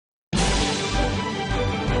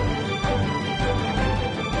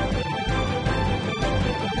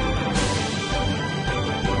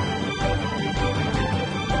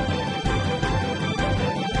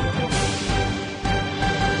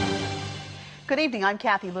Good evening, I'm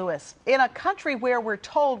Kathy Lewis. In a country where we're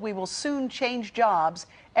told we will soon change jobs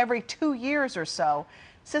every 2 years or so,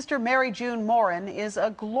 Sister Mary June Morin is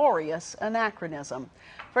a glorious anachronism.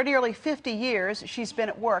 For nearly 50 years, she's been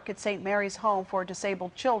at work at St. Mary's Home for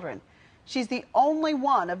Disabled Children. She's the only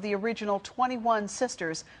one of the original 21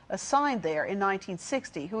 sisters assigned there in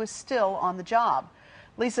 1960 who is still on the job.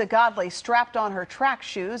 Lisa Godley strapped on her track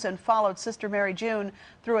shoes and followed Sister Mary June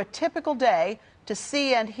through a typical day to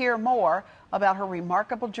see and hear more about her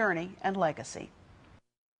remarkable journey and legacy.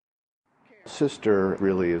 Sister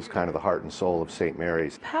really is kind of the heart and soul of St.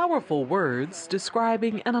 Mary's. Powerful words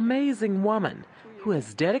describing an amazing woman who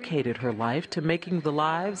has dedicated her life to making the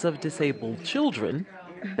lives of disabled children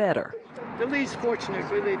better. The least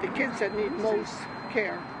fortunate, really, the kids that need most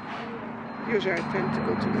care. Usually I tend to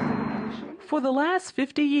go to them. For the last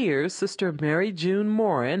 50 years, Sister Mary June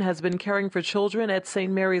Morin has been caring for children at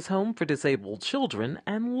St. Mary's Home for Disabled Children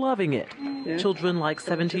and loving it. Yeah. Children like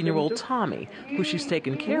 17-year-old Tommy, who she's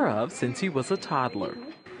taken care of since he was a toddler.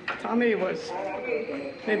 Tommy was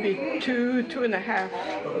maybe two and a half,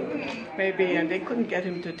 maybe, and they couldn't get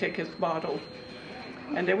him to take his bottle.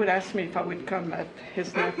 And they would ask me if I would come at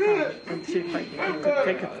his nap time and see if he could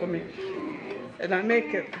take it for me. And I made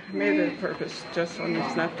it a purpose just on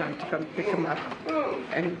his nap time to come pick him up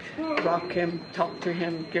and rock him, talk to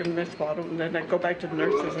him, give him his bottle. And then I go back to the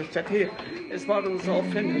nurses and said, here, his bottle is all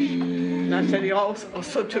finished. And I said he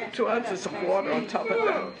also took 2 ounces of water on top of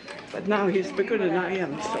that. But now he's bigger than I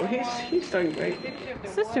am, so he's doing great.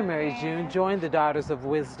 Sister Mary June joined the Daughters of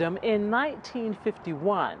Wisdom in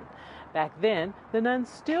 1951. Back then, the nuns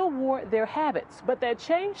still wore their habits, but that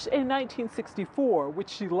changed in 1964, which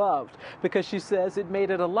she loved, because she says it made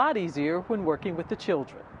it a lot easier when working with the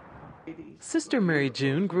children. Sister Mary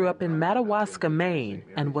June grew up in Madawaska, Maine,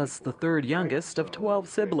 and was the third youngest of 12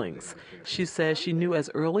 siblings. She says she knew as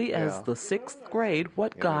early as the 6th grade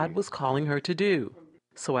what God was calling her to do.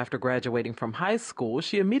 So after graduating from high school,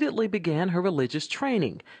 she immediately began her religious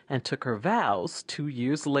training and took her vows 2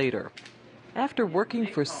 years later. After working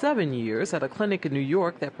for 7 years at a clinic in New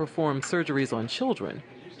York that performed surgeries on children,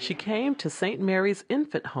 she came to St. Mary's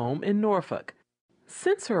Infant Home in Norfolk.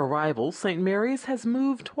 Since her arrival, St. Mary's has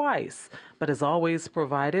moved twice, but has always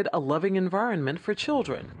provided a loving environment for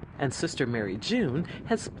children, and Sister Mary June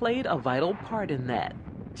has played a vital part in that.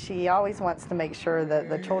 She always wants to make sure that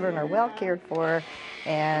the children are well cared for,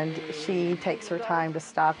 and she takes her time to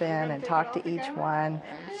stop in and talk to each one.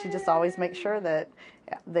 She just always makes sure that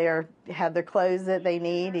they have their clothes that they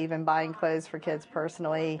need, even buying clothes for kids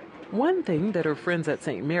personally. One thing that her friends at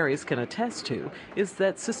St. Mary's can attest to is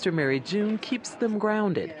that Sister Mary June keeps them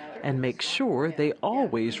grounded and makes sure they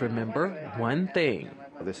always remember one thing.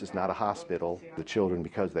 This is not a hospital. The children,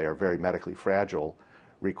 because they are very medically fragile,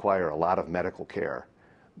 require a lot of medical care.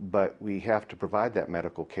 But we have to provide that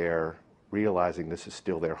medical care realizing this is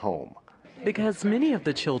still their home. Because many of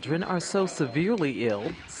the children are so severely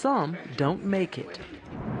ill, some don't make it.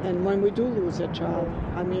 And when we do lose a child,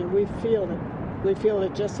 I mean, we feel it. We feel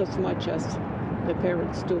it just as much as the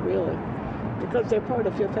parents do, really, because they're part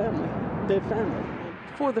of your family, their family.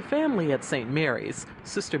 For the family at St. Mary's,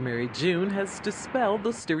 Sister Mary June has dispelled the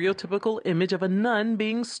stereotypical image of a nun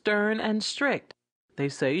being stern and strict. They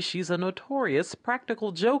say she's a notorious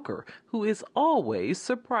practical joker who is always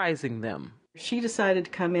surprising them. She decided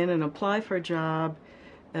to come in and apply for a job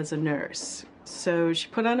as a nurse. So she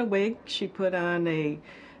put on a wig, she put on a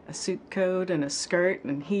suit coat and a skirt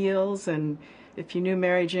and heels, and if you knew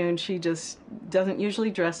Mary June, she just doesn't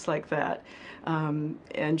usually dress like that.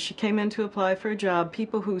 And she came in to apply for a job.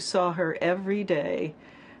 People who saw her every day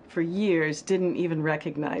for years didn't even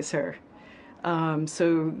recognize her.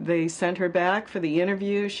 So they sent her back for the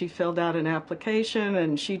interview. She filled out an application,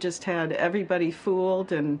 and she just had everybody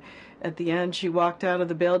fooled, and at the end she walked out of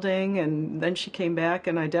the building, and then she came back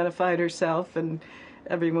and identified herself, and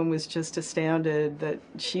everyone was just astounded that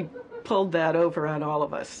she pulled that over on all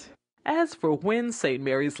of us. As for when St.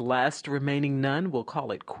 Mary's last remaining nun will call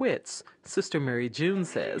it quits, Sister Mary June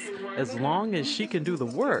says as long as she can do the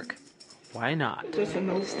work, why not?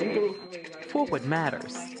 For What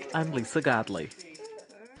Matters, I'm Lisa Godley.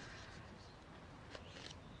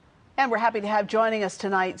 And we're happy to have joining us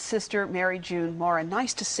tonight Sister Mary June Morin.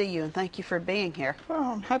 Nice to see you, and thank you for being here. Well,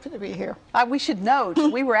 I'm happy to be here. We should note,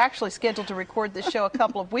 we were actually scheduled to record this show a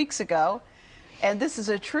couple of weeks ago, and this is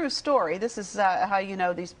a true story. This is how you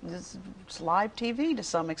know this is live TV to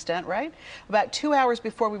some extent, right? About 2 hours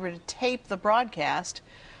before we were to tape the broadcast,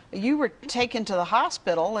 you were taken to the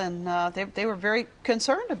hospital, and they were very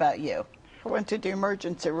concerned about you. I went to the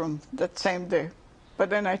emergency room that same day. But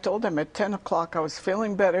then I told them at 10 o'clock I was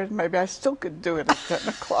feeling better. Maybe I still could do it at 10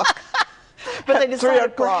 o'clock. they at 3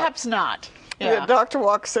 decided o'clock. perhaps not. The doctor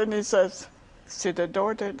walks in, he says, see the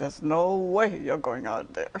door there? There's no way you're going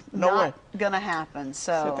out there. No way. Not gonna happen.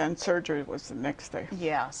 So then surgery was the next day.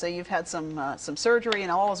 Yeah, so you've had some surgery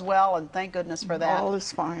and all is well, and thank goodness for that. All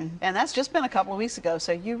is fine. And that's just been a couple of weeks ago,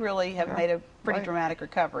 so you really have made a pretty dramatic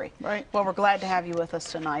recovery. Right. Well, we're glad to have you with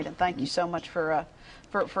us tonight, and thank you so much for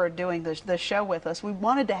doing the show with us. We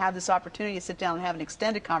wanted to have this opportunity to sit down and have an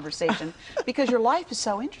extended conversation because your life is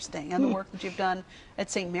so interesting, and the work that you've done at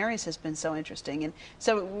St. Mary's has been so interesting. And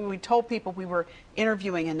so we told people we were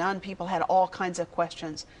interviewing a nun. People had all kinds of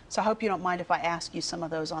questions. So I hope you don't mind if I ask you some of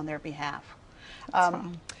those on their behalf.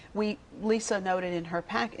 Lisa noted in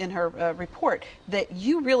her report that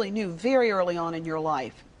you really knew very early on in your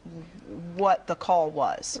life what the call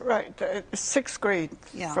was. Right. 6th grade.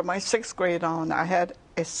 Yeah. From my 6th grade on, I had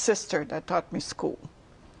a sister that taught me school.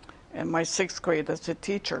 And my 6th grade as a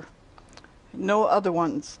teacher. No other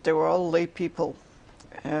ones. They were all lay people.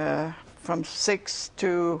 From 6th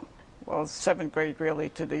to, well, 7th grade really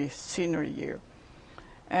to the senior year.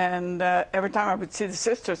 And every time I would see the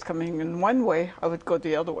sisters coming in one way, I would go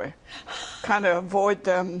the other way. Kind of avoid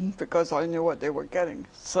them because I knew what they were getting.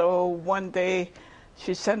 So one day,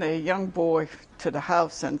 she sent a young boy to the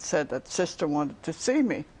house and said that sister wanted to see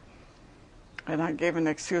me. And I gave an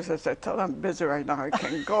excuse. I said, tell her I'm busy right now, I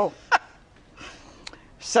can't go.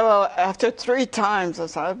 So after 3 times, I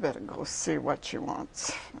said, I better go see what she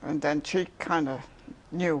wants. And then she kind of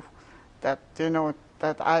knew that, you know,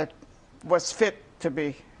 that I was fit to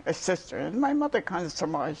be a sister. And my mother kind of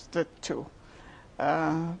surmised it too.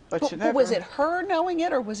 But she never. Was it her knowing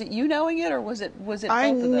it, or was it you knowing it, or was it both of those?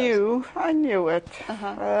 I knew it.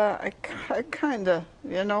 I kind of,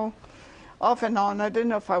 you know, off and on. I didn't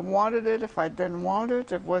know if I wanted it, if I didn't want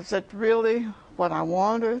it. Was it really what I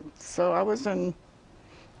wanted? So I was in,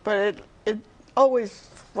 but it always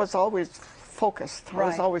was focused. Right. I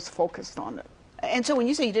was always focused on it. And so when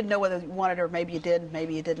you say you didn't know whether you wanted it or maybe you did,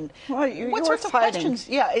 maybe you didn't. Well, what sorts of questions?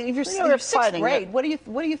 Yeah, if you're 6th grade, what are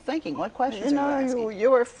you thinking? What questions are you asking? You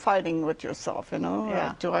were fighting with yourself, you know.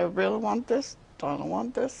 Yeah. Do I really want this? Do I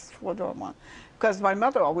want this? What do I want? Because my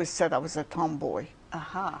mother always said I was a tomboy.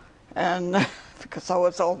 And because I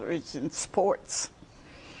was always in sports.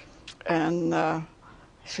 And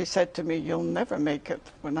she said to me, you'll never make it.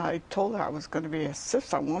 When I told her I was going to be a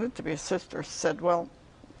sister, I wanted to be a sister, she said, well,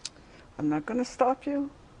 I'm not going to stop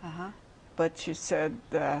you. But she said,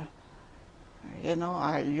 you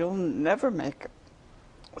know, you'll never make it.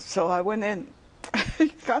 So I went in.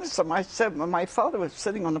 Kind of some, I said, when my father was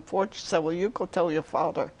sitting on the porch, she said, well, you go tell your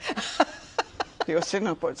father. He was sitting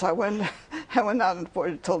on the porch. So I went out on the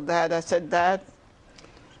porch and told Dad, I said, Dad,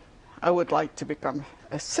 I would like to become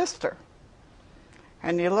a sister.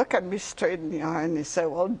 And he looked at me straight in the eye and he said,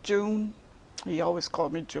 well, June, he always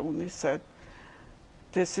called me June, he said,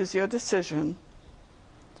 this is your decision.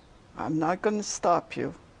 I'm not going to stop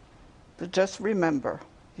you. But just remember,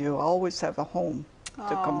 you always have a home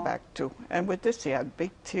to come back to. And with this, he had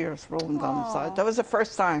big tears rolling down his eyes. That was the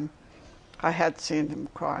first time I had seen him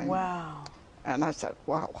crying. Wow. And I said,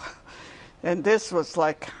 wow. And this was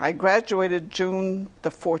like, I graduated June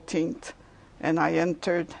the 14th, and I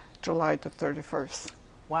entered July the 31st.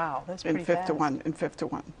 Wow, that's pretty in 51. In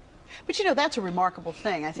 51. But you know, that's a remarkable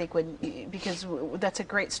thing, I think, because that's a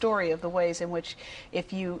great story of the ways in which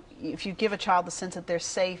if you give a child the sense that they're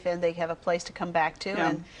safe and they have a place to come back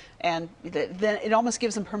to, and then it almost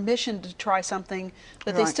gives them permission to try something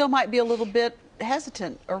that they still might be a little bit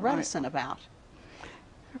hesitant or reticent about.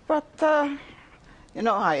 But, you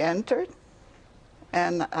know, I entered,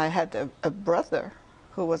 and I had a brother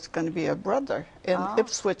who was going to be a brother in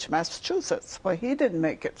Ipswich, Massachusetts. Well, he didn't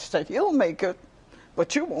make it. He said, you'll make it.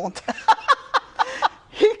 But you won't.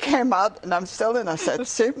 He came out, and I'm still in. I said,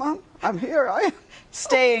 see, Mom, I'm here.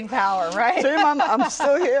 Staying power, right? See, Mom, I'm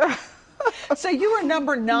still here. So you were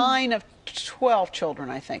number 9 of 12 children,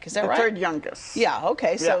 I think. Is that right? The 3rd youngest. Yeah,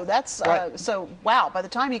 okay. So Yeah, that's, so wow, by the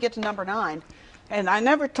time you get to number 9. And I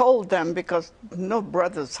never told them because no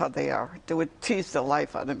brothers how they are. They would tease the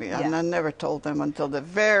life out of me. And I never told them until the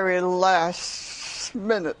very last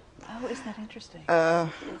minute. Oh, isn't that interesting?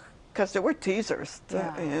 Because they were teasers, you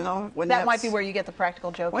know. That might be where you get the practical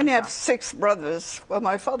joke. When you have 6 brothers, well,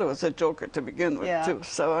 my father was a joker to begin with, too.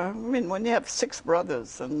 So, I mean, when you have 6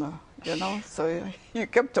 brothers, and, you know, so you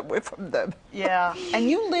kept away from them. Yeah. And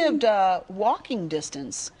you lived walking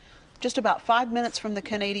distance, just about 5 minutes from the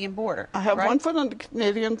Canadian border. I have one foot on the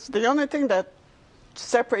Canadians. The only thing that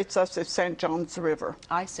separates us is St. John's River.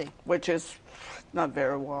 I see. Which is not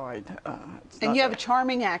very wide. And you have a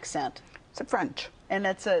charming accent. It's French. And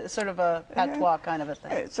that's a sort of a patois kind of a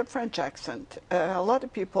thing. It's a French accent. A lot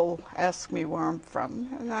of people ask me where I'm from,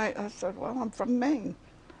 and I said, well, I'm from Maine,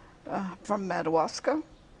 from Madawaska.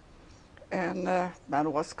 And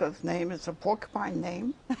Madawaska's name is a porcupine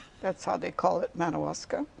name. That's how they call it,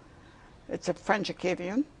 Madawaska. It's a French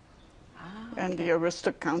Acadian in the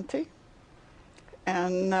Aroostook County.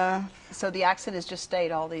 And so the accent has just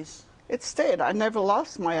stayed all these... It stayed. I never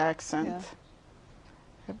lost my accent. Yeah.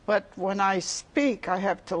 But when I speak, I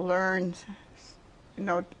have to learn, you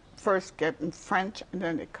know, first get in French, and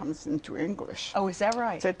then it comes into English. Oh, is that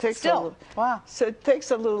right? So it takes Wow. So it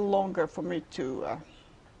takes a little longer for me to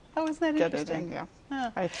oh, isn't that get interesting? it in. Yeah.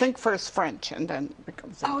 Huh. I think first French, and then it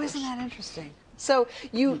becomes English. Oh, isn't that interesting? So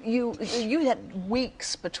you had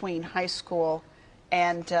weeks between high school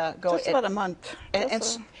and going. Just about a month.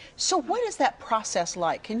 So what is that process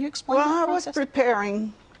like? Can you explain? Well, that I was process?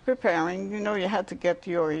 preparing. You know, you had to get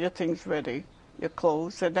your things ready, your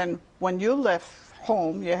clothes, and then when you left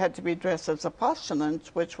home, you had to be dressed as a postulant,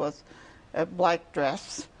 which was a black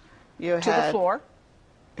dress. You to the floor.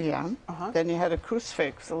 Yeah. Then you had a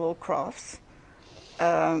crucifix, a little cross.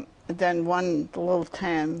 Then one little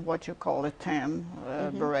tam, what you call a tam,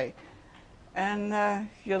 beret. And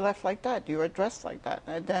you left like that. You were dressed like that.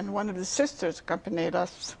 And then one of the sisters accompanied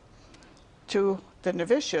us to the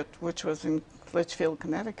novitiate, which was in Litchfield,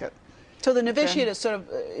 Connecticut. So the novitiate is sort of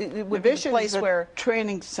it would be the place where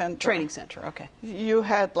training center. Training center. Okay. You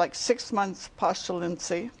had like 6 months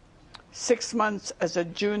postulancy, 6 months as a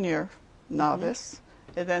junior novice,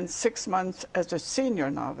 and then 6 months as a senior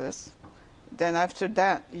novice. Then after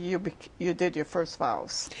that, you did your first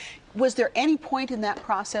vows. Was there any point in that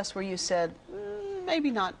process where you said, maybe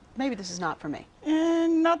not, maybe this is not for me?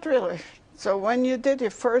 Not really. So when you did your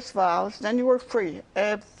first vows, then you were free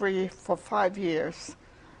for 5 years.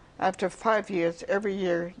 After 5 years, every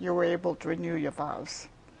year you were able to renew your vows.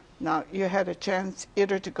 Now you had a chance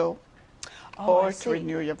either to go or to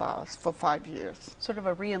renew your vows for 5 years. Sort of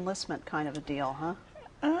a re-enlistment kind of a deal, huh?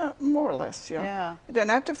 More or less, yeah. Yeah. Then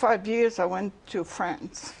after 5 years, I went to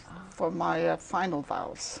France for my final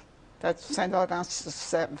vows. That's Saint Laurence de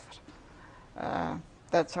Sèvres.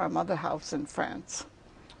 That's our mother house in France.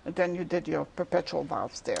 And then you did your perpetual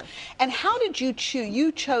vows there. And how did you choose?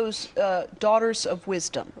 You chose Daughters of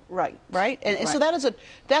Wisdom. Right. Right? And Right. so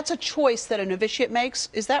that's a choice that a novitiate makes,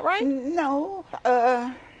 is that right? No.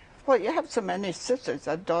 Well, you have so many sisters.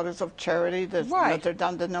 Daughters of Charity, there's Notre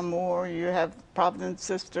Dame de Namur, you have Providence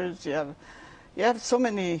Sisters, you have so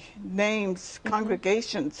many names,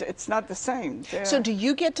 congregations. It's not the same. So do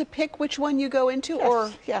you get to pick which one you go into? Yes,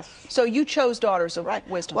 or yes. So you chose Daughters of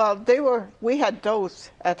Wisdom. Well, we had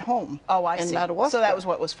those at home. Oh, I in see. Madawaska. So that was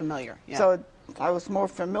what was familiar. Yeah. So I was more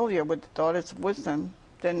familiar with the Daughters of Wisdom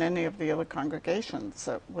than any of the other congregations,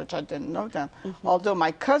 which I didn't know them. Although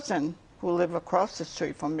my cousin, who lived across the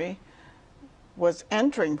street from me, was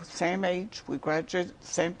entering, same age, we graduated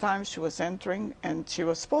same time, she was entering, and she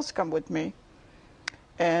was supposed to come with me.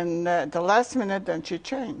 And the last minute, then she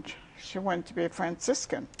changed. She went to be a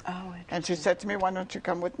Franciscan. Oh, interesting. And she said to me, why don't you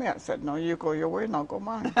come with me? I said, no, you go your way and I'll go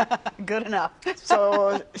mine. Good enough.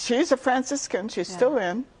 So she's a Franciscan. She's still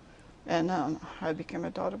in. And I became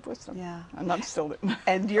a Daughter of Wisdom. Yeah. And I'm still in.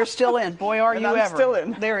 And you're still in. Boy, are And you I'm ever. still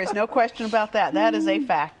in. There is no question about that. That is a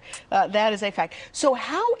fact. That is a fact. So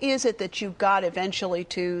how is it that you got eventually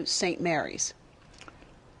to St. Mary's?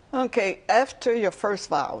 Okay, after your first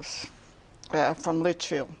vows from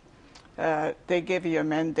Litchfield, they give you a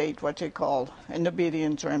mandate, what they call an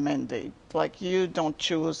obedience or a mandate. Like you don't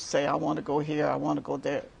choose, say, I want to go here, I want to go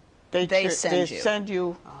there. They send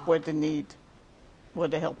you where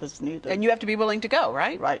the help is needed. And you have to be willing to go,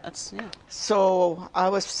 right? Right. So I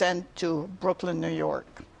was sent to Brooklyn, New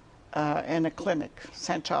York, in a clinic,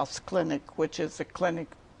 St. Charles Clinic, which is a clinic.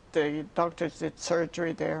 The doctors did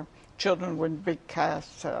surgery there. Children were in big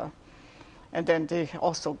casts. And then they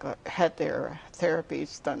also had their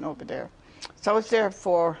therapies done over there. So I was there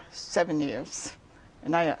for 7 years.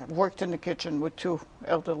 And I worked in the kitchen with 2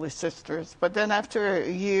 elderly sisters. But then after a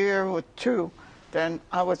year or 2, then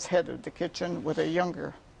I was head of the kitchen with a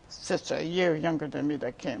younger sister, a year younger than me,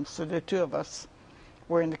 that came. So the 2 of us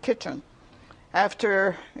were in the kitchen.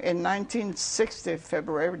 After, in 1960,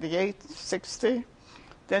 February the 8th, 60,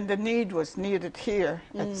 then the need was needed here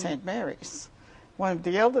at St. Mary's. One of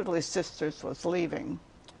the elderly sisters was leaving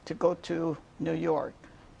to go to New York,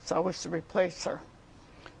 so I was to replace her.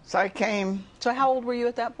 So I came. So how old were you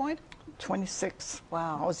at that point? 26.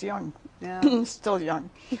 Wow. I was young. Yeah. Still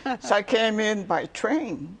young. So I came in by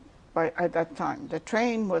train at that time. The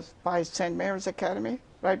train was by St. Mary's Academy,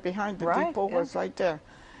 right behind the depot was right there.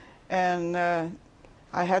 And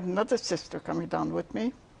I had another sister coming down with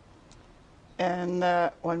me. And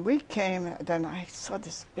when we came, then I saw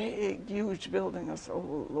this big, huge building. I said,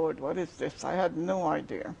 oh, Lord, what is this? I had no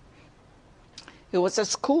idea. It was a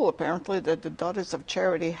school, apparently, that the Daughters of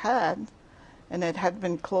Charity had, and it had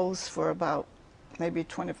been closed for about maybe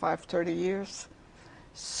 25, 30 years.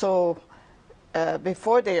 So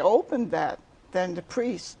before they opened that, then the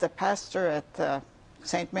priest, the pastor at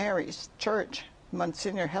St. Mary's Church,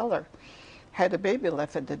 Monsignor Heller, had a baby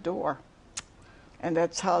left at the door. And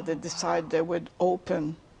that's how they decided they would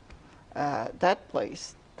open that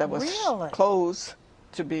place that was closed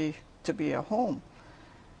to be a home.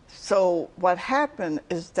 So what happened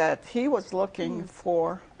is that he was looking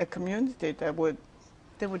for a community that would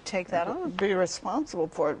take that on, be responsible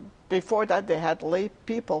for it. Before that, they had lay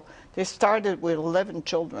people. They started with 11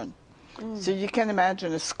 children. So you can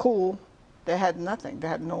imagine a school. They had nothing. They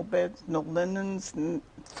had no beds, no linens,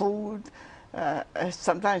 food.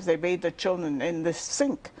 Sometimes they bathed the children in the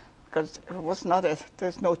sink because it was not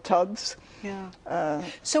there's no tubs. Yeah.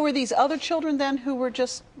 So were these other children then who were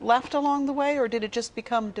just left along the way, or did it just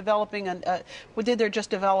become developing? Did there just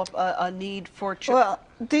develop a need for children? Well,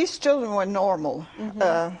 these children were normal.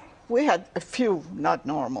 We had a few not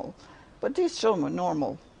normal, but these children were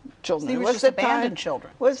normal children. So they were just abandoned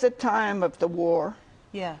children. It was the time of the war.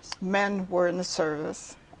 Yes. Men were in the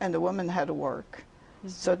service, and the women had to work.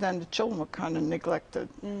 So then the children were kind of neglected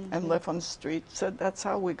and left on the street. So that's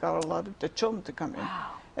how we got a lot of the children to come in.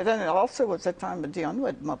 Wow. And then it also was the time of the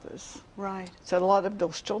unwed mothers. Right. So a lot of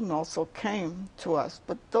those children also came to us.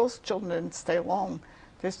 But those children didn't stay long.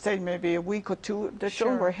 They stayed maybe a week or two. The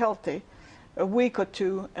children were healthy. A week or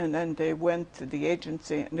two, and then they went to the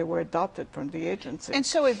agency, and they were adopted from the agency. And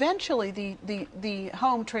so eventually the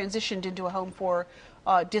home transitioned into a home for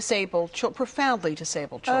disabled, profoundly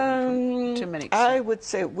disabled children to many extent. I would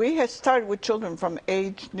say we had started with children from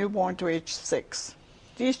age newborn to age 6.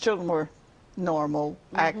 These children were normal,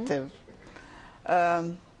 active.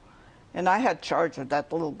 And I had charge of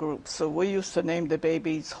that little group, so we used to name the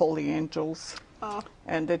babies Holy Angels.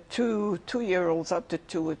 And the two-year-olds up to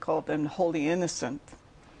 2, we called them Holy Innocent.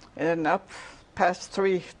 And then up past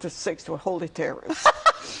 3 to 6 were Holy Terrorists.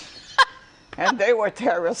 And they were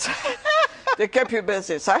terrorists. They kept you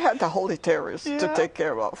busy. So I had the Holy Terrorists to take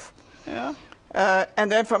care of. Yeah.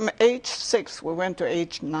 And then from age 6, we went to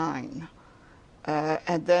age 9.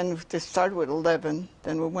 And then they started with 11.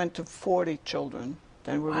 Then we went to 40 children.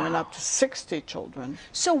 Then we went up to 60 children.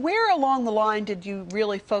 So where along the line did you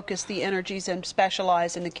really focus the energies and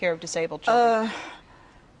specialize in the care of disabled children?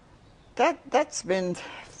 That's been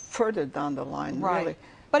further down the line, really.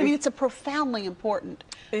 But I mean, it's a profoundly important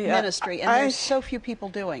ministry, and there's so few people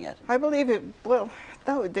doing it. I believe it, well,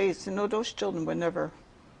 nowadays, you know, those children were never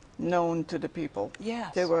known to the people.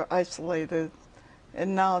 Yes. They were isolated,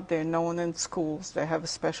 and now they're known in schools. They have a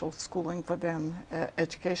special schooling for them,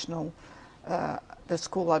 educational. The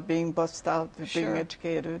school are being bussed out, they're being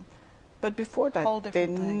educated. But before that, you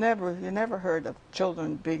never heard of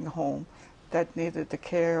children being home that needed the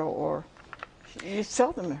care, or you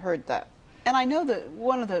seldom heard that. And I know that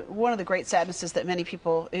one of the great sadnesses that many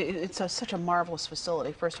people, it's such a marvelous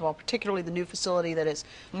facility, first of all, particularly the new facility that is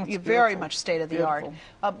very much state-of-the-art.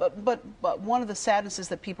 But one of the sadnesses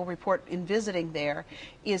that people report in visiting there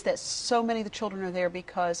is that so many of the children are there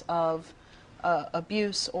because of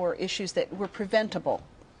abuse or issues that were preventable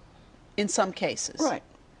in some cases. Right.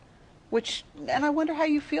 And I wonder how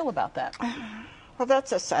you feel about that. Well,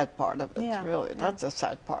 that's a sad part of it, really. That's a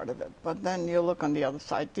sad part of it. But then you look on the other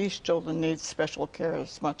side. These children need special care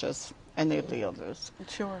as much as any of the others.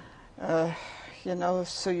 Sure. You know,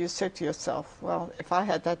 so you say to yourself, well, if I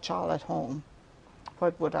had that child at home,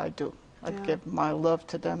 what would I do? I'd give my love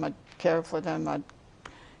to them. I'd care for them.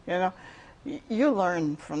 You know, you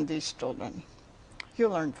learn from these children. You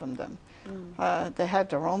learn from them. They have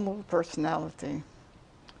their own little personality.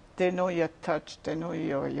 They know your touch. They know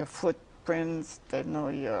your footprints. They know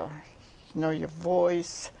your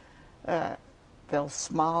voice. They'll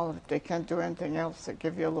smile. If they can't do anything else, they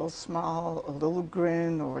give you a little smile, a little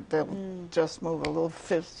grin, or they'll just move a little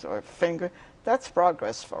fist or a finger. That's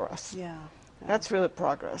progress for us. Yeah. That's really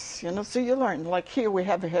progress, you know. So you learn. Like here, we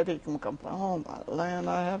have a headache, and we come, oh my land,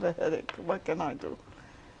 I have a headache. What can I do?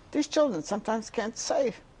 These children sometimes can't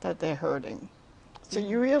say that they're hurting. So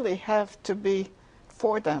you really have to be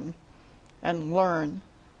for them and learn.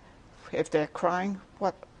 If they're crying,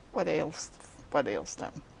 what ails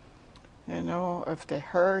them? You know, if they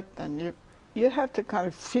hurt, then you have to kind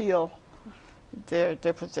of feel their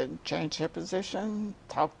position, change their position,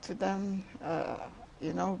 talk to them,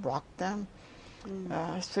 you know, rock them.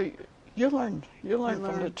 So you learn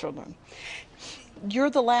from the children. you're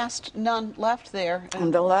the last nun left there.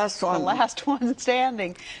 And the last one. The last one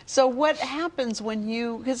standing. So what happens when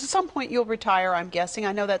you, because at some point you'll retire, I'm guessing.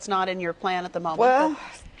 I know that's not in your plan at the moment. Well,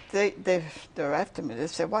 they're after me. They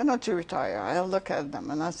said, why don't you retire? I look at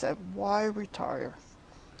them and I said, why retire?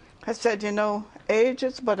 I said, you know, age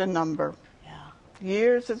is but a number. Yeah.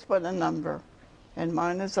 Years is but a number. And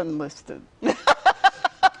mine is unlisted.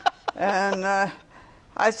 And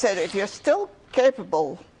I said, if you're still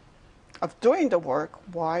capable of doing the work,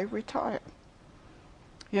 why retire?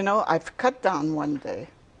 You know, I've cut down one day.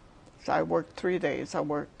 So I work 3 days. I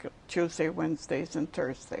work Tuesday, Wednesdays, and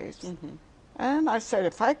Thursdays. Mm-hmm. And I said,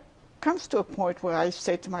 if I comes to a point where I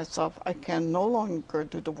say to myself, I can no longer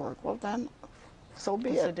do the work, well then, so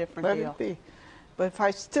be That's it. a different Let deal. it be. But if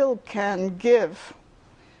I still can give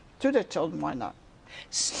to the children, why not?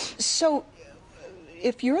 So,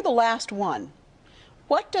 if you're the last one,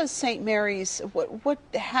 what does St. Mary's, what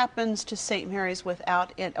happens to St. Mary's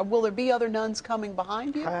without it? Will there be other nuns coming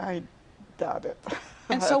behind you? I doubt it.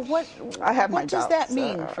 And so what does that doubts,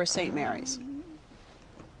 mean for St. Mary's?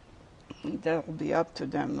 That'll be up to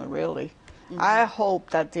them, really. Mm-hmm. I hope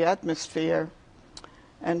that the atmosphere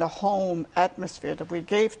and the home atmosphere that we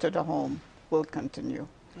gave to the home will continue.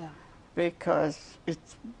 Yeah. Because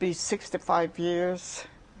it's be 65 years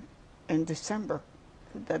in December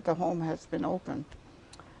that the home has been open.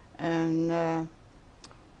 And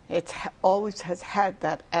it always has had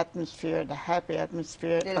that atmosphere, the happy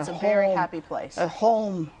atmosphere. It's a very happy place. A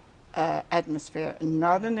home atmosphere,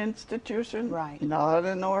 not an institution, right? Not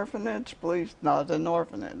an orphanage, please, not an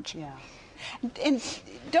orphanage. Yeah. And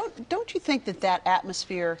don't you think that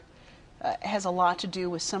atmosphere has a lot to do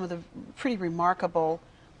with some of the pretty remarkable,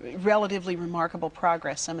 relatively remarkable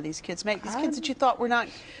progress some of these kids make? These kids that you thought were not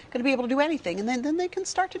going to be able to do anything, and then they can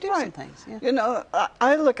start to do some things. Yeah. You know,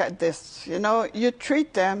 I look at this, you know, you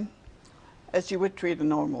treat them as you would treat a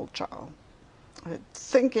normal child,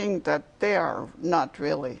 thinking that they are not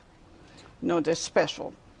really, you know, they're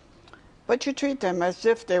special. But you treat them as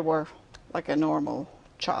if they were like a normal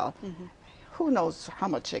child. Mm-hmm. Who knows how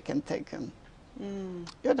much they can take in?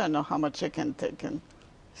 You don't know how much they can take in.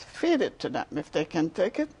 Feed it to them. If they can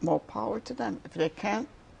take it, more power to them. If they can't,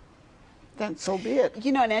 then so be it.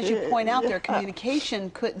 You know, and as you point out, their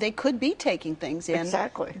communication, they could be taking things in.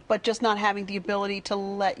 Exactly. But just not having the ability to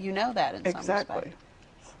let you know that in some Exactly. respect.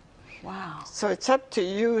 Wow. So it's up to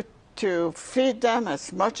you to feed them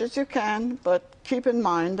as much as you can, but keep in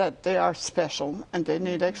mind that they are special and they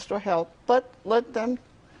need extra help, but let them,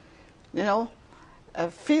 you know,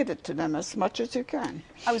 feed it to them as much as you can.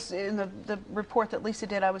 I was in the report that Lisa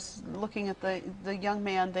did, I was looking at the young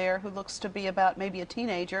man there who looks to be about maybe a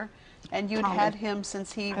teenager, and you'd Tommy. had him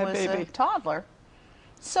since he was baby. a toddler.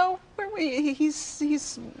 So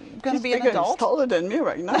he's going to be an bigger, adult. He's taller than me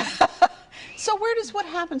right now. So what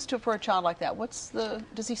happens for a child like that?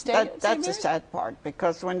 Does he stay? That's the sad part,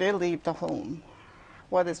 because when they leave the home,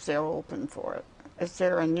 what is there open for it? Is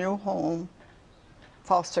there a new home,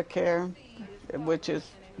 foster care, which is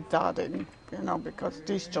dotted, you know, because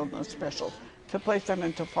these children are special. To place them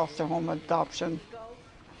into foster home adoption,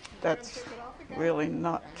 that's really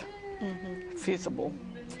not feasible.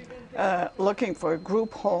 Looking for a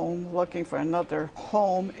group home, looking for another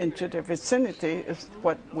home into the vicinity is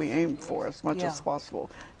what we aim for as much as possible.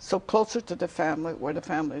 So closer to the family, where the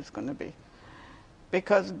family is going to be.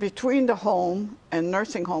 Because between the home and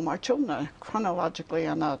nursing home, our children chronologically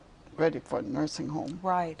are not ready for nursing home.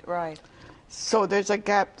 Right, right. So there's a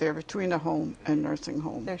gap there between the home and nursing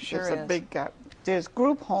home. There sure There's a big gap. There's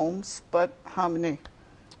group homes, but how many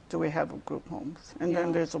do we have of group homes? And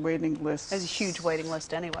then there's a waiting list. There's a huge waiting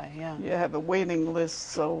list anyway, yeah. You have a waiting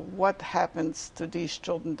list, so what happens to these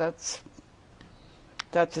children? That's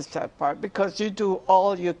the sad part, because you do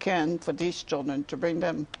all you can for these children to bring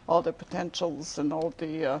them all the potentials and all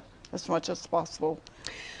the, as much as possible.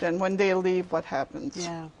 Then when they leave, what happens?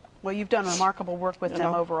 Yeah. Well, you've done remarkable work with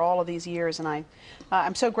them over all of these years, and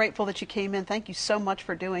I'm so grateful that you came in. Thank you so much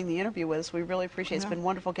for doing the interview with us. We really appreciate it. It's been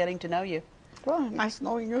wonderful getting to know you. Well, nice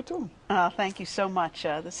knowing you too. Thank you so much.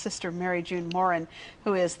 The Sister Mary June Morin,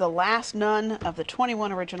 who is the last nun of the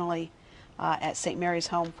 21 originally at St. Mary's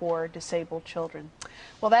Home for Disabled Children.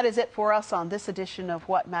 Well, that is it for us on this edition of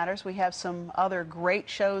What Matters. We have some other great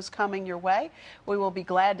shows coming your way. We will be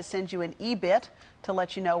glad to send you an e-bit to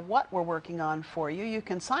let you know what we're working on for you. You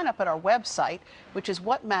can sign up at our website, which is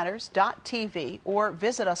whatmatters.tv, or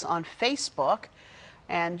visit us on Facebook.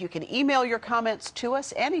 And you can email your comments to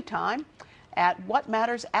us anytime at whro.org.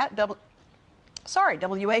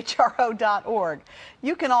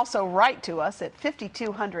 You can also write to us at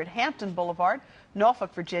 5200 Hampton Boulevard,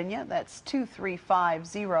 Norfolk, Virginia. That's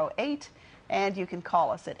 23508. And you can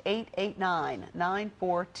call us at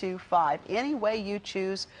 889-9425. Any way you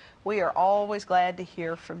choose, we are always glad to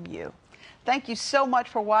hear from you. Thank you so much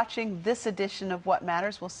for watching this edition of What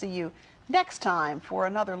Matters. We'll see you next time for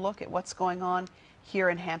another look at what's going on here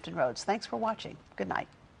in Hampton Roads. Thanks for watching. Good night.